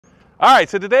All right,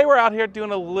 so today we're out here doing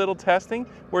a little testing.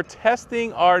 We're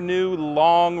testing our new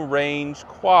long-range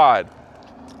quad.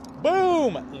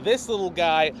 Boom! This little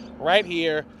guy right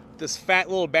here, this fat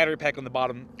little battery pack on the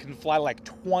bottom, can fly like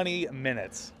 20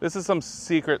 minutes. This is some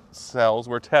secret cells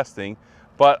we're testing,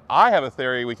 but I have a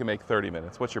theory we can make 30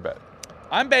 minutes. What's your bet?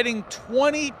 I'm betting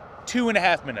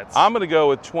 22.5 minutes. I'm gonna go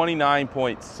with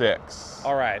 29.6.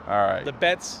 All right. All right. The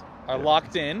bets are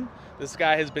locked in. This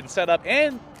guy has been set up,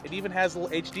 and it even has a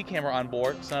little HD camera on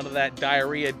board, so none of that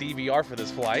diarrhea DVR for this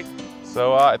flight.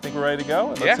 So I think we're ready to go,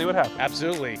 and let's see what happens.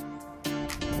 Absolutely.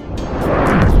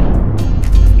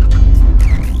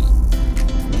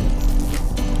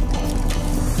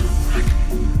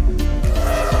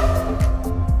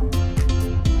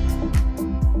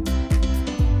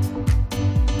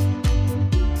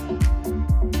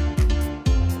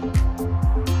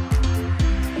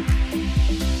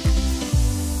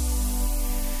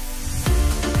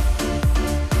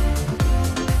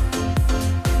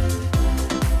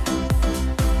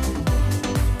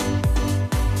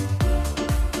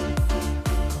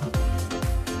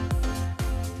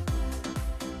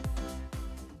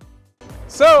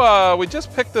 So we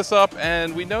just picked this up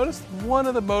and we noticed one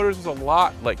of the motors was a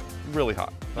lot, like really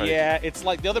hot. Right? Yeah, it's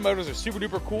like the other motors are super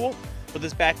duper cool, but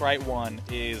this back right one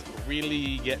is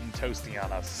really getting toasty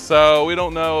on us. So we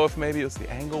don't know if maybe it was the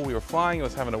angle we were flying, it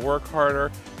was having to work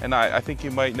harder. And I think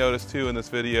you might notice too in this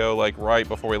video, like right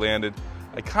before we landed,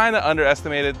 I kind of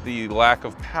underestimated the lack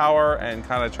of power and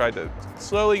kind of tried to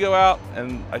slowly go out,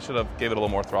 and I should have gave it a little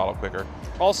more throttle quicker.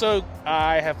 Also,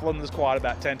 I have flown this quad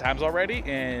about 10 times already,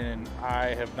 and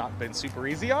I have not been super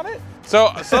easy on it.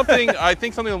 So I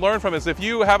think something to learn from is if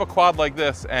you have a quad like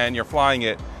this and you're flying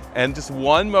it and just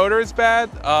one motor is bad,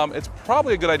 it's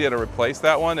probably a good idea to replace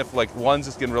that one if like one's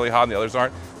just getting really hot and the others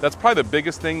aren't. That's probably the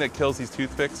biggest thing that kills these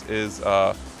ToothPicks is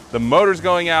the motor's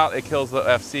going out, it kills the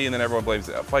FC, and then everyone blames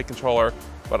the flight controller.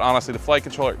 But honestly, the flight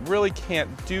controller really can't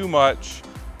do much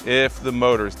if the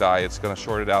motors die. It's gonna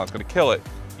short it out, it's gonna kill it.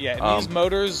 Yeah, and these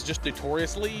motors just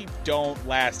notoriously don't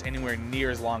last anywhere near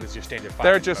as long as your standard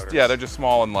fighting motors. Yeah, they're just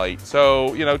small and light.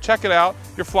 So, you know, check it out.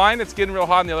 If you're flying, it's getting real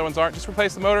hot and the other ones aren't, just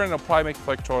replace the motor and it'll probably make the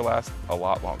flight controller last a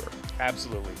lot longer.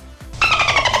 Absolutely. We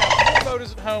have more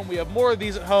motors at home, we have more of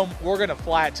these at home, we're gonna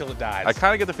fly it till it dies. I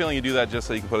kind of get the feeling you do that just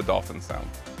so you can put a dolphin sound.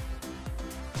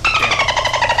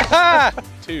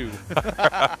 Two.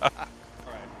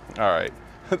 All right.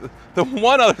 The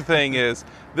one other thing is,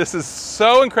 this is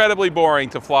so incredibly boring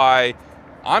to fly.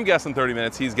 I'm guessing 30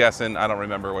 minutes. He's guessing, I don't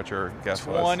remember what your guess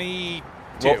was. 22.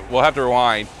 We'll have to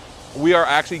rewind. We are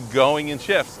actually going in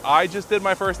shifts. I just did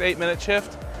my first 8-minute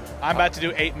shift. I'm about to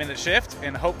do 8-minute shift,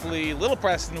 and hopefully Little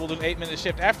Preston will do an 8-minute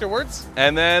shift afterwards.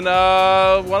 And then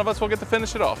one of us will get to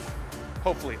finish it off.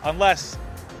 Hopefully, unless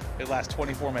it lasts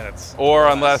 24 minutes. Or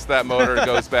unless that motor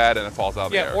goes bad and it falls out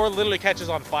of the air. Yeah, or literally catches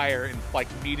on fire and like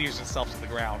meteors itself to the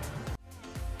ground.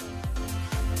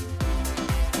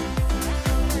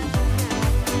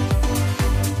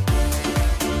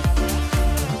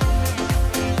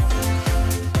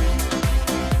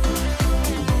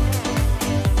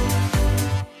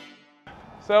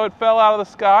 So it fell out of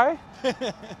the sky.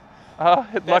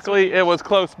 Luckily, it was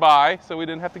close by, so we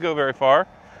didn't have to go very far.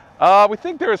 We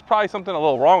think there is probably something a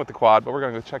little wrong with the quad, but we're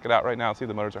going to go check it out right now and see if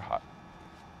the motors are hot.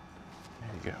 There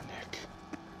you go, Nick.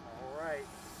 All right.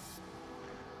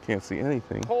 Can't see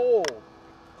anything. Cold.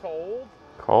 Cold.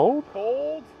 Cold?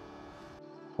 Cold.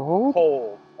 Cold?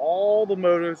 Cold. All the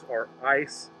motors are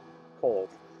ice cold.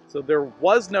 So there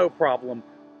was no problem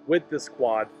with this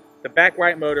quad. The back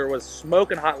right motor was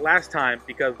smoking hot last time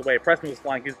because the way Preston was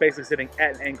flying, he was basically sitting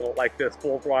at an angle like this,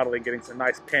 full throttling, getting some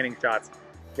nice panning shots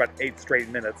for about 8 straight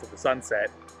minutes of the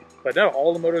sunset. But no,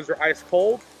 all the motors are ice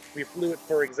cold. We flew it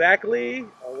for exactly,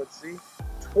 let's see,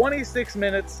 26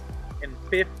 minutes and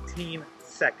 15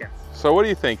 seconds. So what do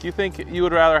you think? You think you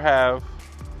would rather have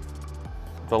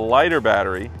the lighter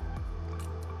battery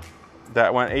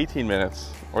that went 18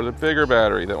 minutes or the bigger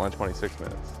battery that went 26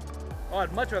 minutes? Oh,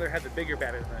 I'd much rather have the bigger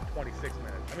battery than 26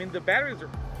 minutes. I mean, the batteries are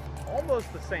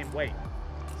almost the same weight.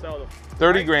 So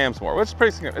 30 grams more, which is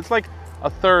pretty significant. It's like a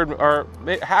third or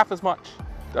half as much,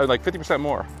 like 50%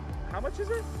 more. How much is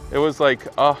it? It was like,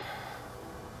 I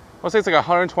would say it's like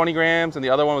 120 grams and the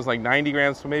other one was like 90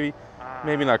 grams, so maybe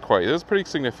not quite. It was pretty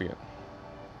significant.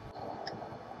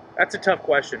 That's a tough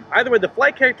question. Either way, the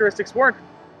flight characteristics weren't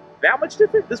that much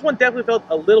different. This one definitely felt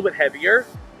a little bit heavier.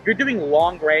 If you're doing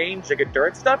long range, like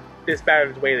endurance stuff, this battery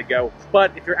is the way to go.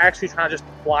 But if you're actually trying to just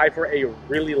fly for a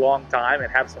really long time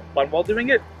and have some fun while doing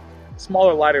it,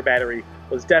 smaller, lighter battery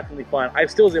was definitely fun. I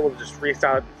still was able to just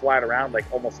freestyle it and fly it around like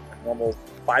almost a normal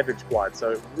 5-inch quad,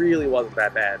 so it really wasn't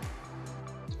that bad.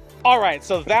 All right,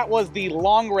 so that was the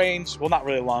long range, well, not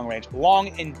really long range, long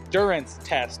endurance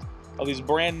test of these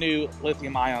brand new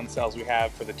lithium ion cells we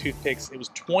have for the ToothPicks. It was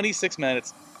 26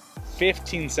 minutes,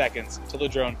 15 seconds till the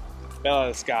drone fell out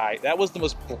of the sky. That was the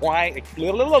most brain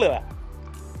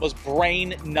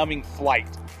numbing flight.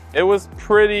 It was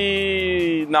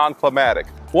pretty non-climatic.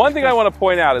 One thing I want to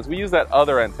point out is we use that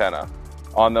other antenna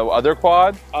on the other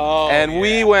quad, and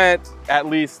we went at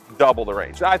least double the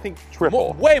range. I think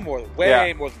triple. Way more than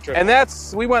triple. And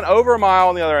we went over a mile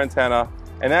on the other antenna,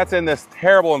 and that's in this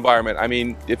terrible environment. I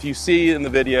mean, if you see in the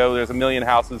video, there's a million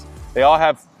houses. They all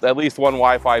have at least one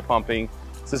Wi-Fi pumping.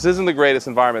 So this isn't the greatest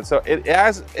environment. So it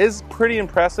is pretty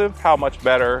impressive how much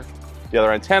better the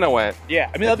other antenna went.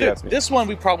 Yeah, I mean, this one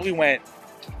we probably went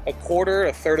a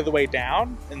third of the way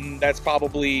down, and that's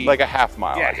probably like a half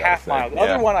mile. Yeah, half mile. The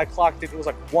other one I clocked it was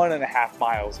like 1.5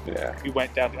 miles. Yeah, we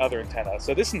went down the other antenna.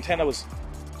 So this antenna was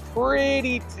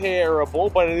pretty terrible,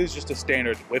 but it is just a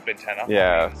standard whip antenna.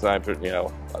 Yeah, so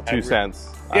 2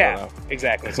 cents. I don't know.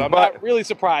 Exactly. So I'm not really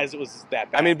surprised it was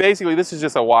that bad. I mean, basically, this is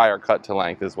just a wire cut to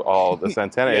length is all this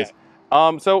antenna is.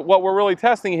 So what we're really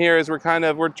testing here is we're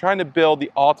trying to build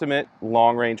the ultimate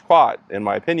long-range quad, in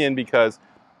my opinion, because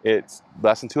it's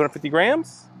less than 250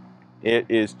 grams. It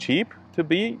is cheap to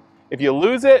beat. If you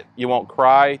lose it, you won't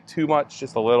cry too much,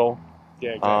 just a little.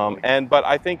 Yeah, exactly. But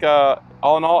I think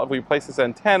all in all, if we replace this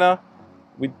antenna,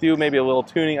 we do maybe a little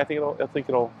tuning. I think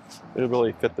it'll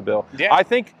really fit the bill. Yeah. I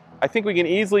think we can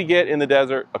easily get in the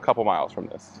desert a couple miles from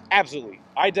this. Absolutely.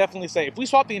 I definitely say if we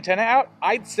swap the antenna out,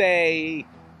 I'd say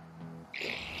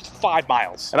 5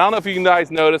 miles. And I don't know if you guys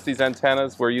noticed these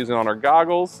antennas we're using on our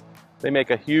goggles. They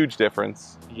make a huge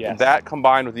difference. Yes. That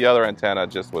combined with the other antenna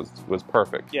just was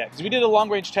perfect. Yeah, because we did a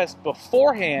long-range test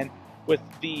beforehand with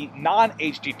the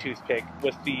non-HD ToothPick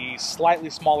with the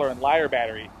slightly smaller and lighter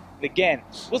battery. And again,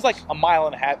 it was like 1.5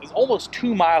 miles. It was almost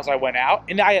 2 miles I went out,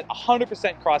 and I had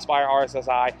 100% crossfire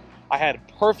RSSI. I had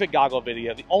perfect goggle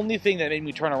video. The only thing that made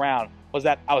me turn around was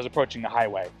that I was approaching the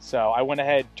highway. So I went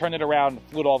ahead, turned it around,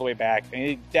 flew it all the way back, and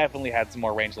it definitely had some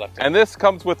more range left in it. And this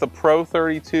comes with a Pro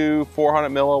 32 400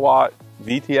 milliwatt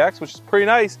VTX, which is pretty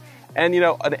nice. And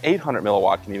an 800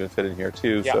 milliwatt can even fit in here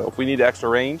too. Yeah. So if we need extra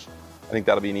range, I think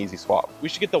that'll be an easy swap. We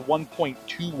should get the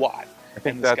 1.2 watt. I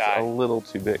think that's a little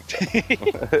too big.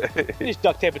 Just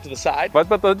duct tape it to the side. But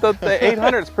the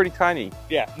 800 is pretty tiny.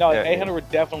 Yeah, no, the 800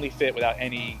 would definitely fit without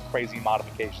any crazy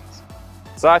modifications.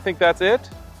 So I think that's it.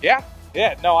 Yeah,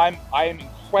 no, I am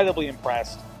incredibly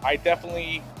impressed. I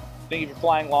definitely think if you're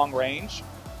flying long range,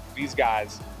 these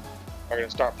guys are going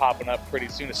to start popping up pretty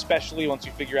soon, especially once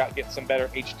we figure out, get some better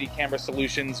HD camera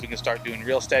solutions. We can start doing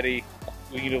real steady.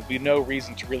 There'll be no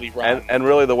reason to really run. And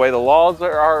really, the way the laws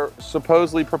are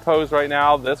supposedly proposed right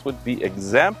now, this would be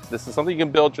exempt. This is something you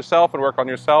can build yourself and work on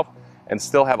yourself and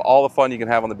still have all the fun you can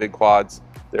have on the big quads.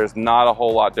 There's not a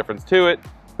whole lot difference to it.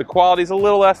 The quality's a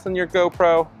little less than your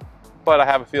GoPro, but I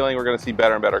have a feeling we're going to see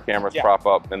better and better cameras prop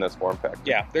up in this form factor.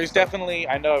 Yeah, there's definitely,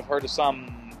 I know I've heard of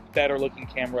some better looking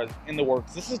cameras in the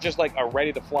works. This is just like a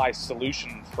ready to fly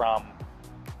solution from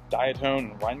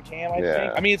Diatone RunCam, I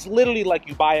think. I mean, it's literally like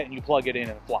you buy it and you plug it in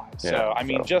and it flies. So, I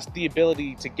mean, just the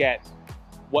ability to get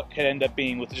what could end up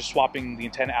being with just swapping the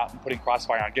antenna out and putting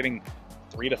crossfire on, getting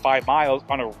 3 to 5 miles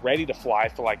on a ready to fly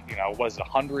for like, was it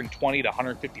 120 to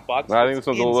 150 bucks? I think this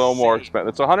one's a little more expensive.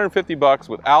 It's 150 bucks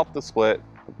without the split.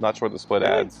 I'm not sure what the split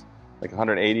adds. Like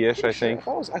 180-ish, I think.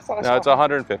 No, it's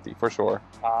 150 for sure.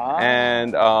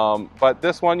 And but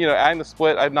this one, adding the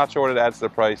split, I'm not sure what it adds to the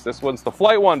price. This one's the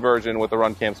FlightOne version with the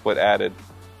RunCam split added.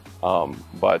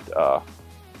 But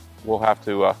we'll have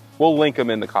to we'll link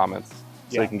them in the comments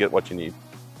so you can get what you need.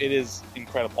 It is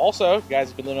incredible. Also, you guys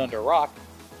have been living under a rock.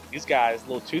 These guys,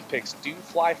 little ToothPicks, do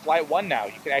fly FlightOne now.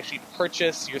 You can actually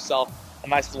purchase yourself a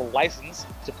nice little license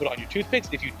to put on your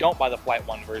ToothPicks if you don't buy the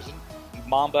FlightOne version.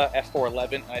 Mamba,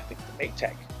 F411, and I think the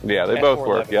Maytech. Yeah, they both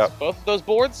work, yep. Both of those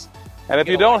boards. And if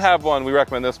you don't have one, we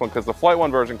recommend this one because the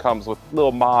FlightOne version comes with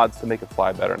little mods to make it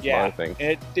fly better and some other things.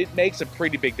 And it makes a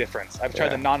pretty big difference. I've tried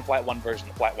the non-FlightOne version,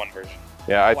 the FlightOne version.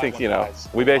 Yeah, I think,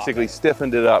 we basically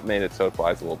stiffened it up, made it so it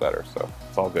flies a little better, so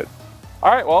it's all good.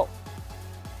 All right, well,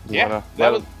 you want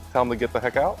to tell them to get the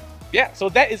heck out? Yeah, so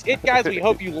that is it, guys. We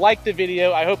hope you liked the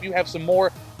video. I hope you have some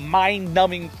more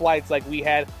mind-numbing flights like we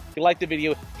had. If you liked the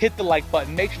video, hit the like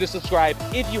button. Make sure to subscribe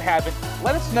if you haven't.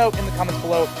 Let us know in the comments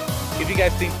below if you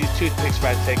guys think these ToothPicks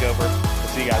are about to take over. We'll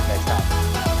see you guys next time.